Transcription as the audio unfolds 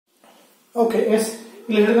Okay, yes.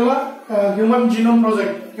 Human genome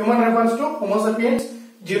project. Human refers to Homo sapiens.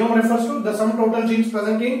 Genome refers to the sum total genes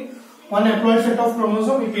present in one haploid set of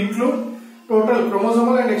chromosome. It includes total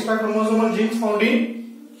chromosomal and extra chromosomal genes found in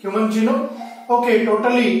human genome. Okay,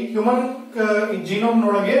 totally human genome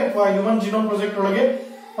nodage ಅಥವಾ human genome project ಒಳಗೆ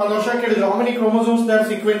ಒಂದು ವರ್ಷ ಕೇಳಿದ್ರು how many chromosomes they are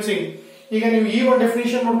sequencing. ಈಗ ನೀವು ಈ ಒಂದು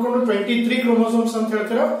definition ನೋಡ್ಕೊಂಡು 23 chromosomes ಅಂತ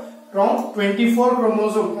ಹೇಳ್ತೀರಾ. Wrong, 24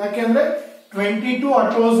 chromosome. ಯಾಕೆಂದ್ರೆ 22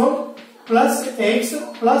 autosome plus X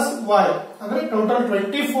plus Y ಅಂದ್ರೆ ಟೋಟಲ್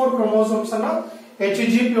 24 chromosomes ಅನ್ನ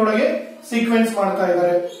HGP ಒಳಗೆ ಸೀಕ್ವೆನ್ಸ್ ಮಾಡ್ತಾ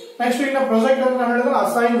ಇದ್ದಾರೆ. ನೆಕ್ಸ್ಟ್ ಇನ್ನ ಪ್ರಾಜೆಕ್ಟ್ ಅಂತ ಹೇಳಿದ್ರೆ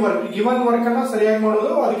ಅಸೈನ್ ವರ್ಕ್, ಗಿವನ್ ವರ್ಕ್ ಅನ್ನ ಸರಿಯಾಗಿ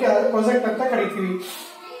ಮಾಡೋದು, ಅದಕ್ಕೆ ಪ್ರಾಜೆಕ್ಟ್ ಅಂತ ಕರೀತೀವಿ.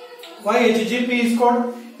 Why HGP is called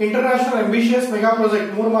International Ambitious Mega Project?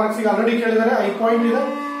 3 marks ಗೆ ಆಲ್ರೆಡಿ ಕೇಳಿದ್ದಾರೆ. 5 ಪಾಯಿಂಟ್ ಇದೆ,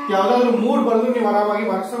 ಯಾವ್ದಾದ್ರು 3 ಬರೆದು ನೀವು ಆರಾಮಾಗಿ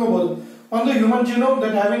ಮಾರ್ಕ್ಸ್ ತಗೋಬಹುದು. ಒಂದು human genome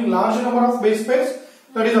that having large number of base pairs,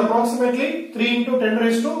 that is approximately 3 into 10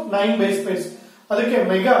 raised to 9 base pairs. ಅದಕ್ಕೆ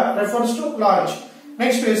mega refers to large.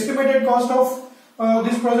 Next, estimated cost of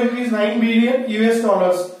this project is $9 billion US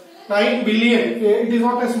dollars. 9 billion, it is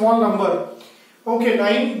not a small number. Okay,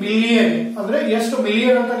 9 billion ಅಂದ್ರೆ ಎಷ್ಟು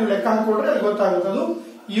million ಅಂತ ನೀವು ಲೆಕ್ಕ ಹಾಕೊಂಡ್ರೆ ಅದು ಗೊತ್ತಾಗುತ್ತೆ, ಅದು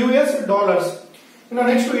US dollars.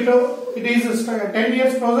 Next, it is a 10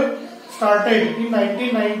 years project started in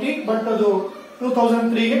 1990, but ಅದು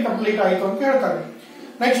 2003 ಗೆ ಕಂಪ್ಲೀಟ್ ಆಯಿತು ಅಂತ ಹೇಳ್ತಾರೆ.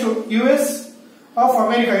 Next, US of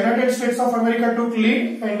America, United States of America took lead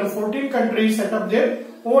and 14 countries set up their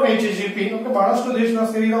own HGP. Okay, ಬಹಳಷ್ಟು ದೇಶಗಳ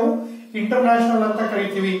ಸೇರಿ ನಾವು ಇಂಟರ್ನ್ಯಾಷನಲ್ ಅಂತ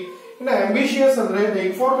ಕರೀತೀವಿ. ಇನ್ನು ambitious ಅಂದ್ರೆ the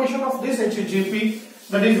information of this HGP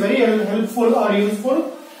that is very helpful or useful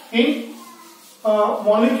in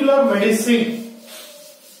molecular medicine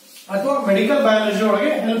ಅಥವಾ medical biology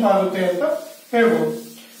ಒಳಗೆ ಹೆಲ್ಪ್ ಆಗುತ್ತೆ ಅಂತ ಹೇಳ್ಬೋದು.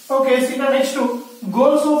 ಓಕೆ, ಇನ್ನು next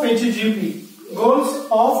goals of HGP. Goals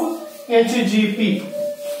of HGP.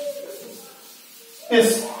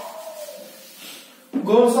 S,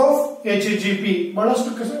 goals of HGP ಬಹಳಷ್ಟು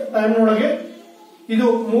ಟೈಮ್ ಒಳಗೆ ಇದು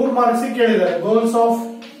 3 ಮಾರ್ಕ್ಸ್ ಕೇಳಿದ್ದಾರೆ. Goals of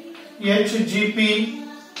HGP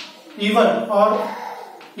even or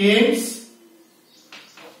aims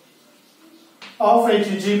of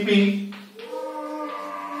HGP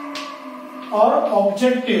or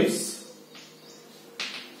objectives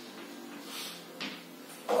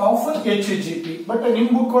of HGP. But ನಿಮ್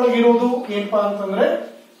ಬುಕ್ ಒಳಗೆ ಇರೋದು ಏನಪ್ಪಾ ಅಂತಂದ್ರೆ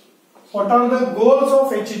what are the goals of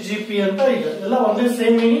HGP ಅಂತ ಇದೆ. ಎಲ್ಲ ಒಂದೇ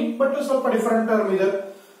ಸೇಮ್ ಮೀನಿಂಗ್ ಬಟ್ ಸ್ವಲ್ಪ ಡಿಫರೆಂಟ್ ಟರ್ಮ್ ಇದೆ.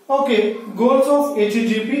 Okay, goals of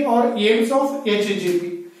HGP R AIIMS of HGP.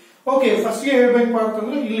 Okay, first ಗೆ ಹೇಳ್ಬೇಕಪ್ಪ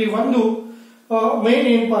ಅಂತಂದ್ರೆ ಇಲ್ಲಿ ಒಂದು ಮೇನ್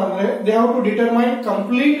ಏನಪ್ಪಾ ಅಂದ್ರೆ they have to determine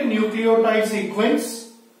complete nucleotide sequence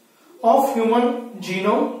of human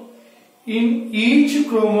genome in each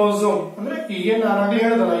chromosome. ಅಂದ್ರೆ ಈಗ ನಾನಾಗ್ಲೇ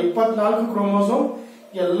ಹೇಳಿದಲ್ಲ 24 ಕ್ರೋಮೋಸೋಮ್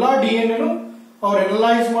ಎಲ್ಲಾ DNA ಅವ್ರು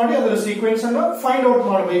ಅನಲೈಸ್ ಮಾಡಿ ಅದರ ಸೀಕ್ವೆನ್ಸ್ ಅನ್ನ ಫೈಂಡ್ ಔಟ್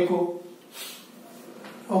ಮಾಡಬೇಕು.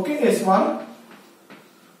 Okay, S1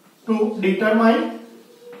 to determine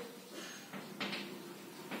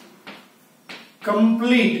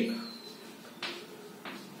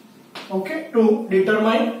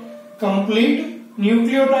complete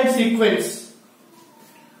nucleotide sequence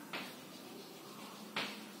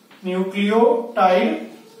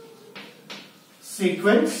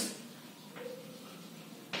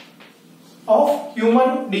of human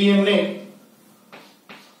DNA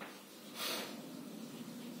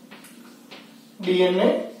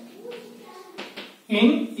in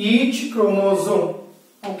each chromosome.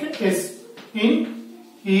 Okay, yes, in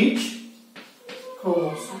each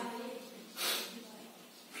chromosome.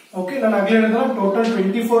 Okay, ನಾನು ಆಗ್ಲೇ ಹೇಳಿದ್ರೆ ಟೋಟಲ್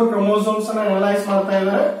 24 ಕ್ರೋಮೋಸೋಮ್ಸ್ ಅನ್ನ ಅನಲೈಸ್ ಮಾಡ್ತಾ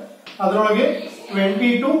ಇದ್ದಾರೆ. ಅದರೊಳಗೆ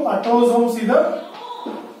 22 ಆಟೋಸೋಮ್ಸ್ ಇದೆ.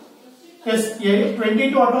 ಎಸ್,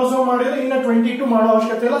 22 ಆಟೋಸೋಮ್ ಮಾಡಿದ್ರೆ ಇನ್ನ 22 ಮಾಡೋ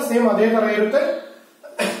ಅವಶ್ಯಕತೆ ಇಲ್ಲ, ಸೇಮ್ ಅದೇ ತರ ಇರುತ್ತೆ.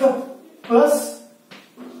 Plus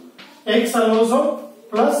X ಅಲೋಸೋಮ್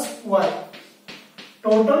plus Y,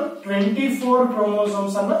 total 24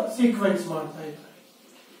 chromosomes ಅನ್ನ ಸೀಕ್ವೆನ್ಸ್ ಮಾಡ್ತಾ ಇದ್ದಾರೆ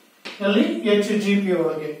ಅಲ್ಲಿ HGP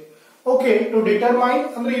ಒಳಗೆ. ಓಕೆ, ಟು ಡಿಟರ್ಮೈನ್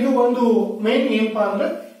ಅಂದ್ರೆ ಇದು ಒಂದು ಮೇನ್ ಏನಪ್ಪಾ ಅಂದ್ರೆ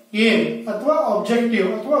ಏಮ್ ಅಥವಾ ಆಬ್ಜೆಕ್ಟಿವ್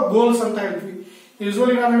ಅಥವಾ ಗೋಲ್ಸ್ ಅಂತ ಹೇಳ್ತೀವಿ.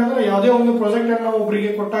 ಯೂಶುವಲಿ ನಾನು ಹೇಳಿದ್ರೆ ಯಾವುದೇ ಒಂದು ಪ್ರಾಜೆಕ್ಟ್ ಅನ್ನು ಒಬ್ಬರಿಗೆ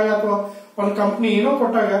ಕೊಟ್ಟಾಗ ಅಥವಾ ಒಂದು ಕಂಪ್ನಿ ಏನೋ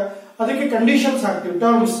ಕೊಟ್ಟಾಗ ಅದಕ್ಕೆ ಕಂಡೀಷನ್ಸ್ ಹಾಕ್ತಿವಿ,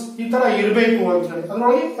 ಟರ್ಮ್ಸ್ ಈ ತರ ಇರಬೇಕು ಅಂತ ಹೇಳಿ.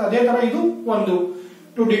 ಅದರೊಳಗೆ ಅದೇ ತರ ಇದು ಒಂದು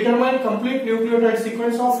to determine complete nucleotide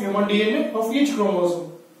sequence of human DNA of each chromosome.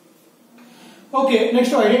 Okay,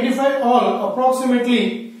 next identify all approximately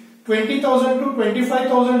 20,000 to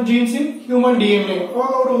 25,000 genes in human DNA.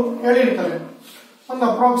 ಅವರು ಹೇಳಿರ್ತಾರೆ ಒಂದು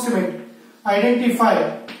ಅಪ್ರಾಕ್ಸಿಮೇಟ್ ಐಡೆಂಟಿಫೈ.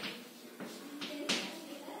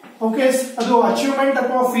 ಓಕೆ, ಅದು ಅಚೀವ್ಮೆಂಟ್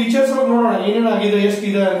ಅಥವಾ ಫೀಚರ್ಸ್ ನೋಡೋಣ ಏನೇನಾಗಿದೆ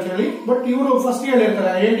ಎಷ್ಟಿದೆ ಅಂತ ಹೇಳಿ. ಬಟ್ ಇವರು ಫಸ್ಟ್ ಹೇಳಿರ್ತಾರೆ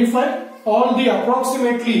identify all the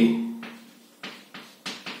approximately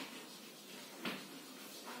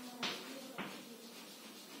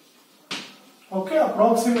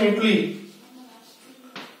approximately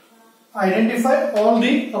identify all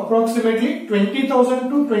the approximately 20,000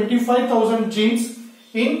 to 25,000 genes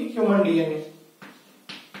in human DNA.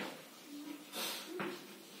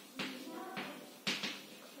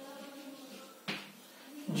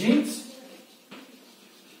 Genes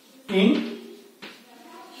in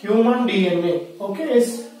human DNA. Okay, yes.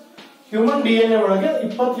 Human DNA ಒಳಗೆ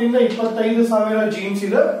 20 ರಿಂದ 25,000 genes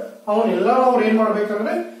ಇದೆ. ಅವನ್ನೆಲ್ಲ ನಾವು ಏನು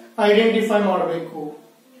ಮಾಡಬೇಕಂದ್ರೆ ಐಡೆಂಟಿಫೈ ಮಾಡಬೇಕು.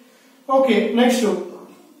 Okay, next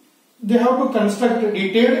they have to construct a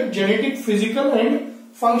detailed genetic, physical and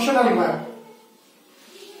functional map.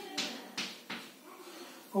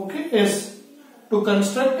 Okay, yes. To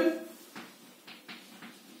construct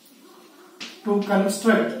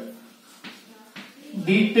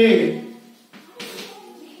detailed,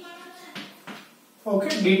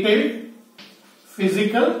 okay, detailed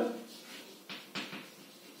physical,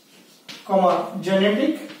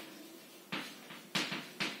 genetic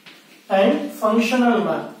and functional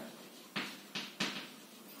map.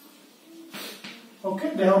 Okay,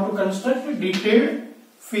 they have to construct detailed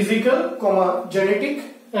physical, genetic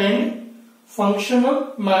and functional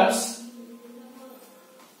maps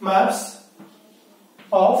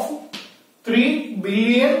of 3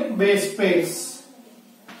 billion base pairs.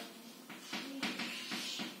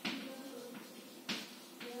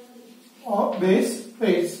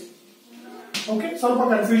 Okay, ಸ್ವಲ್ಪ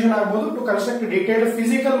confusion ಆಗಬಹುದು. To construct detailed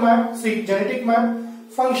physical map, genetic map,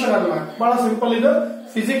 functional map. ಬಹಳ simple ಇದೆ.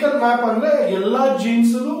 Physical map ಅಂದ್ರೆ ಎಲ್ಲಾ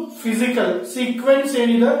jeans physical sequence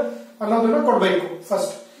ಏನಿದೆ ಅನ್ನೋದನ್ನ ಕೊಡಬೇಕು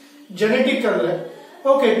first. Genetic ಅಂದ್ರೆ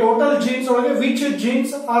ಓಕೆ, ಟೋಟಲ್ ಜೀನ್ಸ್ ಒಳಗೆ which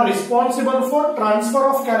jeans are responsible for transfer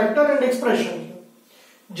of character and expression,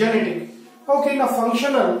 genetic. Okay, ಇನ್ನ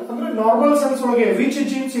ಫಂಕ್ಷನಲ್ ಅಂದ್ರೆ ನಾರ್ಮಲ್ ಸೆನ್ಸ್ ಒಳಗೆ which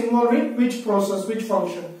jeans involve in which process, which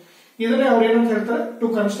function. ಇದನ್ನೇ ಅವ್ರು ಏನಂತ ಹೇಳ್ತಾರೆ, to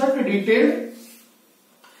construct detailed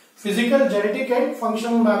physical, genetic and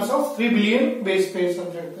functional maps of 3 billion base pairs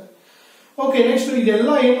ಅಂತ ಹೇಳ್ತಾರೆ. Okay, next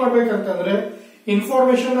ಇದೆಲ್ಲ ಏನ್ ಮಾಡ್ಬೇಕಂತಂದ್ರೆ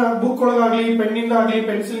ಇನ್ಫಾರ್ಮೇಶನ್ ಬುಕ್ ಒಳಗಾಗ್ಲಿ, ಪೆನ್ನಿಂದ ಆಗ್ಲಿ,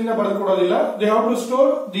 ಪೆನ್ಸಿಲ್ ಇಂದ ಬರೆದು ಕೊಡೋದಿಲ್ಲ. They have to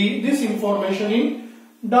store this information in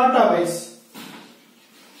database.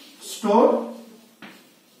 Store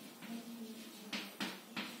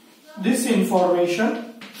this information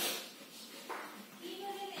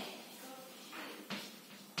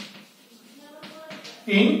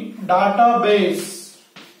in database.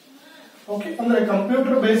 Okay, ಅಂದ್ರೆ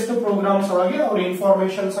computer based programmes ಒಳಗೆ ಅವ್ರ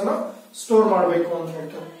ಇನ್ಫಾರ್ಮೇಶನ್ಸ್ ಅನ್ನ ಸ್ಟೋರ್ ಮಾಡಬೇಕು ಅಂತ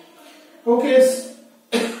ಹೇಳ್ತಾರೆ. ಓಕೆ,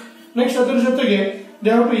 ನೆಕ್ಸ್ಟ್ ಅದರ ಜೊತೆಗೆ they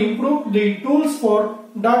have to improve the tools for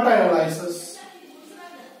data analysis.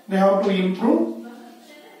 They have to improve,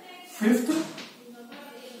 fifth,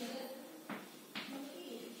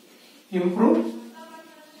 improve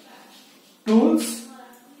tools,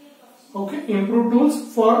 okay, improve tools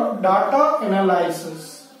for data analysis.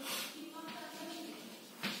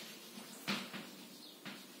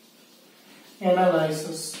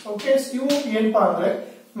 Okay, ಇವು ಏನಪ್ಪಾ ಅಂದ್ರೆ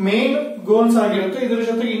ಮೇನ್ ಗೋಲ್ಸ್ ಆಗಿರುತ್ತೆ. ಇದರ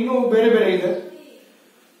ಜೊತೆಗೆ ಇನ್ನೂ ಬೇರೆ ಬೇರೆ ಇದೆ.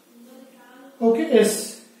 ಓಕೆ, ಎಸ್,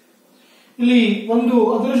 ಇಲ್ಲಿ ಒಂದು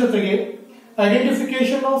ಅದರ ಜೊತೆಗೆ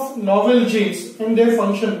identification of novel jeans and there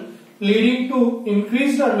function leading to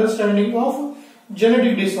increased understanding of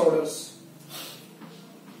genetic disorders.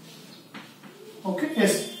 Okay,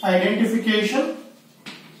 yes, identification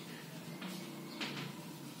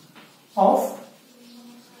of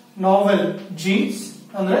novel genes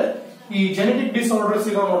ಅಂದ್ರೆ ಈ ಜೆನೆಟಿಕ್ ಡಿಸಾರ್ಡರ್ಸ್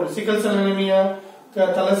ಇರೋ ನೋಡಿ, ಸಿಕಲ್ ಸೆಲ್ ಅನಿಮಿಯಾ,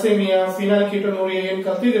 ಥಾಲಸೆಮಿಯಾ, ಫಿನೈಲ್ಕೆಟೋನುರಿಯಾ ಏನ್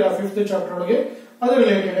ಕಲ್ತಿದ್ದೀರಾ 5th ಚಾಪ್ಟರ್ ಒಳಗೆ, ಅದು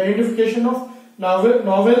related identification of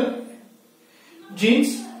novel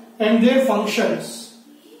genes and their functions.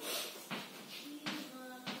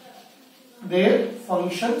 Their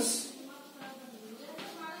functions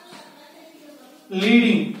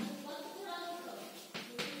leading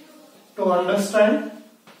to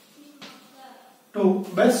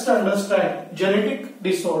best understand genetic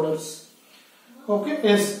disorders. Okay,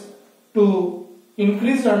 yes, to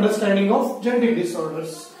increased understanding of genetic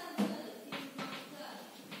disorders.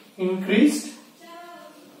 Increased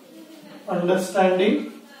understanding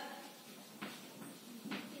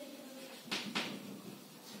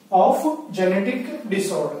of genetic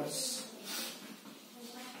disorders.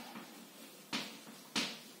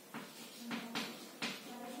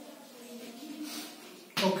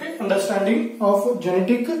 Okay, understanding of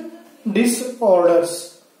genetic disorders.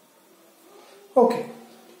 Okay,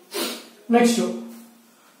 next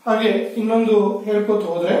ಹಾಗೆ ಇನ್ನೊಂದು ಹೇಳ್ಕೊತ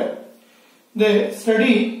ಹೋದ್ರೆ, they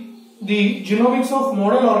study the genomics of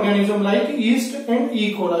model organism like yeast and E.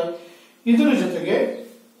 coli. ಇದರ ಜೊತೆಗೆ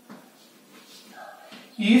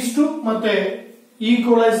East ಮತ್ತೆ ಈ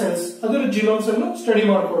ಕೋಲೈ cells ಅದರ ಜಿನೋಮ್ಸ್ ಅನ್ನು study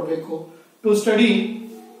ಮಾಡ್ಕೊಳ್ಬೇಕು. To study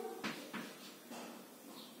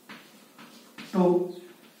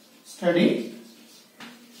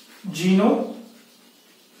genome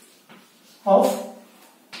of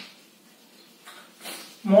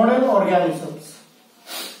model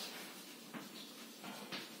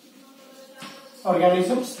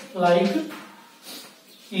organisms like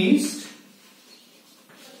yeast,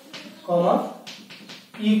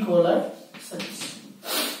 E. coli cells.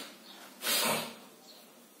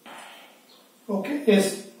 Okay, yes,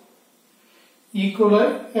 E. coli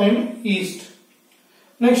and yeast.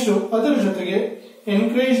 Next, other ಜೊತೆಗೆ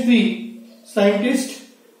encourage the scientist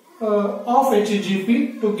of HGP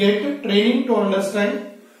to get training to understand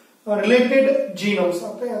related genomes.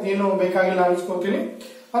 ಅಂದ್ರೆ ಅದೇನು ಬೇಕಾಗಿಲ್ಲ ಅನ್ಸ್ಕೊತೀನಿ.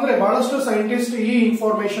 ಅಂದ್ರೆ ಬಹಳಷ್ಟು scientist ಈ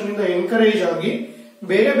information ಇಂದ encourage ಆಗಿ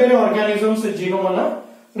ಬೇರೆ ಬೇರೆ ಆರ್ಗ್ಯಾನಿಸಮ್ಸ್ ಜೀನೋಮ್ ಅನ್ನ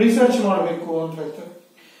ರಿಸರ್ಚ್ ಮಾಡಬೇಕು ಅಂತ ಹೇಳ್ತಾರೆ.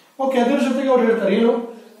 ಓಕೆ, ಅದರ ಜೊತೆಗೆ ಅವ್ರು ಹೇಳ್ತಾರೆ ಏನು,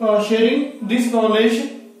 sharing this knowledge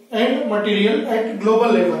and material at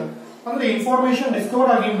global level. ಅಂದ್ರೆ ಇನ್ಫಾರ್ಮೇಶನ್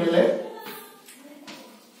ಡಿಸ್ಕವರ್ ಆಗಿದ ಮೇಲೆ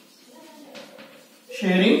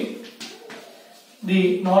sharing the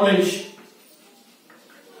knowledge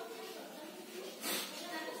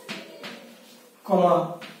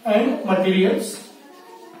and materials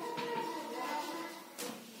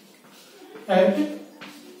at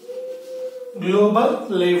global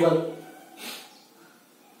level.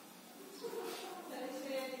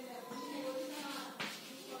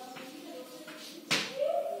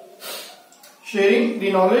 Sharing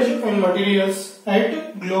the knowledge and materials at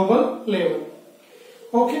global level.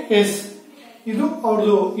 Okay, yes, ಇದು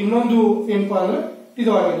ಅವ್ರದ್ದು ಇನ್ನೊಂದು ಏನಪ್ಪಾ ಅಂದ್ರೆ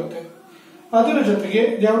ಇದು ಆಗಿರುತ್ತೆ. ಅದರ ಜೊತೆಗೆ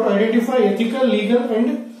they have to identify ethical, legal and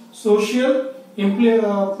social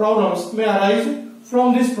problems may arise from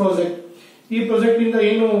this project. ಈ ಪ್ರಾಜೆಕ್ಟ್ ಇಂದ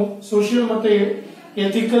ಏನು ಸೋಷಿಯಲ್ ಮತ್ತೆ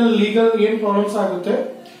ಎಥಿಕಲ್, ಲೀಗಲ್ ಏನ್ ಪ್ರಾಬ್ಲಮ್ಸ್ ಆಗುತ್ತೆ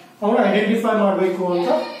ಅವನ್ನ ಐಡೆಂಟಿಫೈ ಮಾಡಬೇಕು ಅಂತ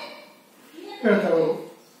ಹೇಳ್ತಾರೆ ಅವರು.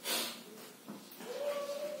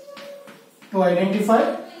 To identify,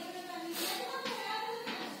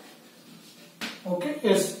 okay,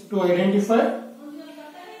 S, to identify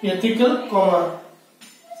ethical,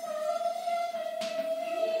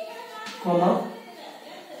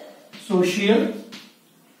 social,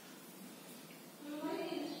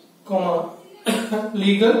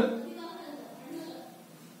 legal,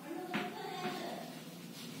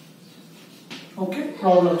 okay,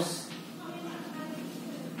 problems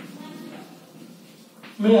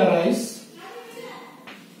may arise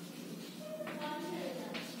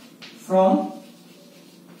from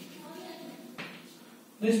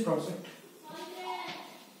this project.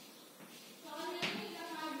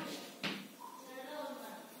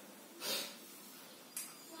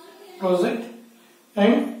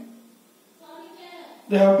 And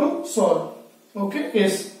they have to solve. Okay,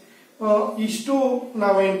 yes, ಇಷ್ಟು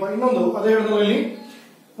ನಾವೇನಪ್ಪ ಇನ್ನೊಂದು ಅದೇ ಹೇಳಿದ್ರಲ್ಲಿ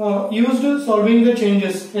used solving the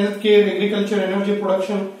changes, healthcare, agriculture, energy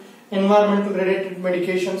production, environmental related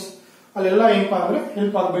medications ಅಲ್ಲೆಲ್ಲ ಏನಪ್ಪಾ ಅಂದ್ರೆ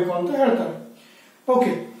help ಆಗಬೇಕು ಅಂತ ಹೇಳ್ತಾರೆ.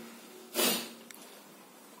 ಓಕೆ,